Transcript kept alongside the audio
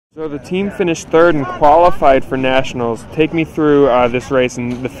So the team finished third and qualified for nationals. Take me through this race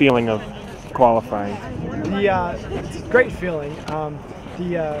and the feeling of qualifying. It's a great feeling.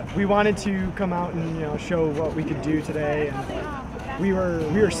 We wanted to come out and show what we could do today, and we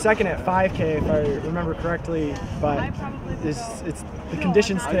were second at 5K if I remember correctly. But the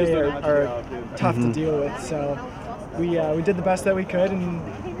conditions today are tough to deal with. So we did the best that we could,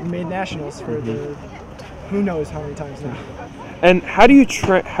 and we made nationals for the who knows how many times now. And how do you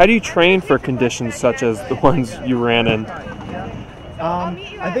train for conditions such as the ones you ran in?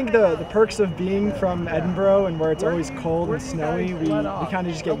 I think the perks of being from Edinboro and where it's always cold and snowy, we kind of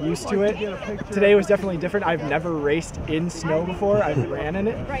just get used to it. Today was definitely different. I've never raced in snow before. I've ran in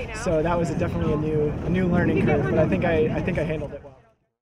it, so that was definitely a new learning curve. But I think I handled it well.